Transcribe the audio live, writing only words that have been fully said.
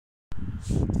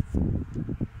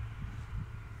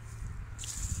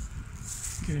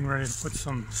Getting ready to put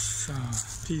some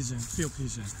peas in, field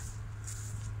peas in.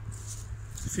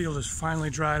 The field is finally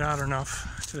dried out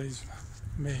enough. Today's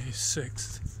May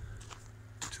 6th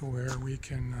to where we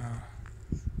can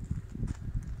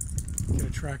get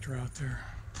a tractor out there.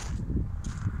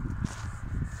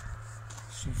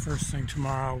 So first thing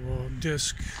tomorrow we'll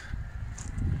disc.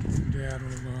 Dad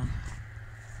will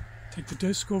take the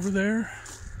disc over there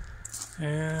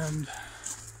and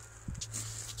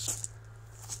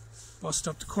bust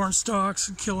up the corn stalks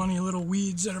and kill any little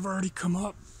weeds that have already come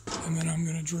up. And then I'm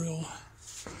going to drill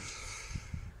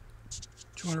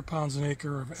 200 pounds an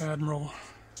acre of Admiral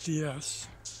DS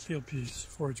field peas,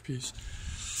 forage peas.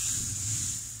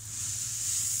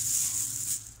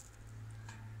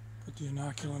 Put the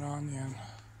inoculant on then.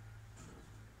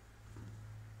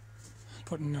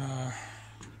 Putting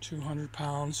 200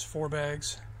 pounds, 4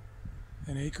 bags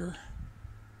an acre,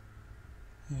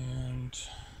 and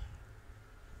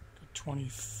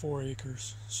 24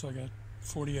 acres, so I got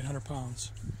 4,800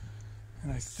 pounds.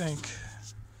 And I think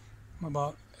I'm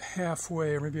about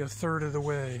halfway, or maybe a third of the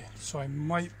way, so I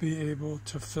might be able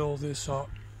to fill this up,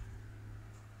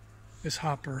 this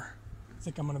hopper. I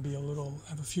think I'm going to be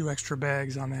have a few extra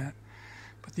bags on that.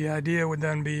 But the idea would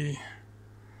then be,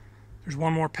 there's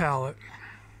one more pallet.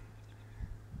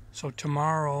 So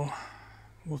tomorrow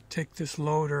we'll take this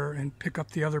loader and pick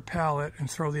up the other pallet and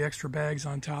throw the extra bags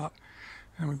on top.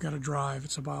 And we've got to drive.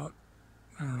 It's about,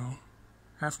 I don't know,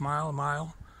 half a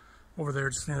mile over there,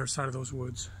 just on the other side of those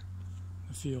woods,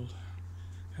 the field.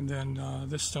 And then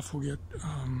this stuff will get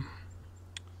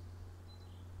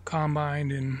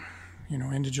combined in,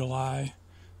 into July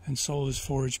and sold as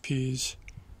forage peas.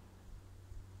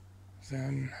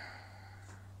 Then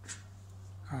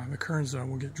the Kernza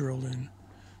will get drilled in.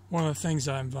 One of the things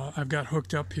I've got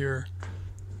hooked up here,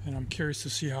 and I'm curious to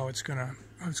see how it's gonna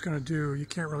do. You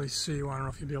can't really see. Well, I don't know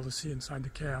if you'll be able to see inside the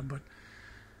cab, but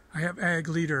I have ag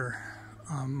leader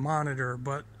monitor,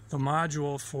 but the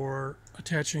module for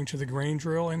attaching to the grain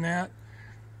drill in that,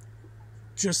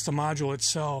 just the module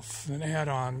itself, an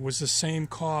add-on, was the same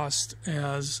cost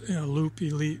as a Loup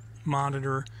Elite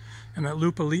monitor, and that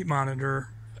Loup Elite monitor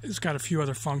has got a few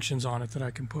other functions on it that I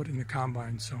can put in the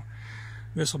combine. So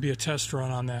this will be a test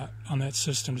run on that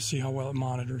system to see how well it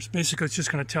monitors. Basically, it's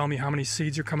just going to tell me how many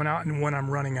seeds are coming out and when I'm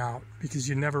running out, because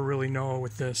you never really know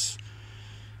with this.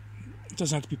 It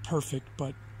doesn't have to be perfect,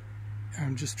 but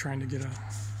I'm just trying to get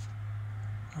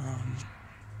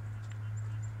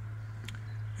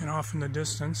and off in the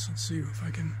distance. Let's see if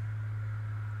I can.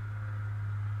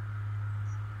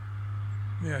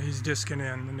 Yeah, he's disking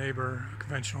in, the neighbor,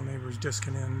 conventional neighbor is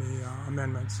disking in the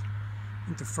amendments. I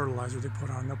think the fertilizer they put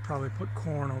on, they'll probably put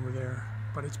corn over there.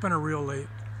 But it's been a real late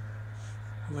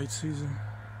season.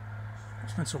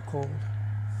 It's been so cold.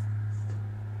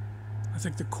 I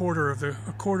think a quarter of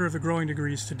the growing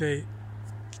degrees to date,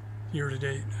 year to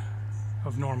date,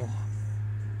 of normal.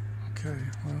 Okay,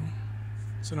 well,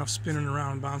 it's enough spinning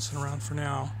around, bouncing around for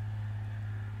now.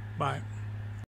 Bye.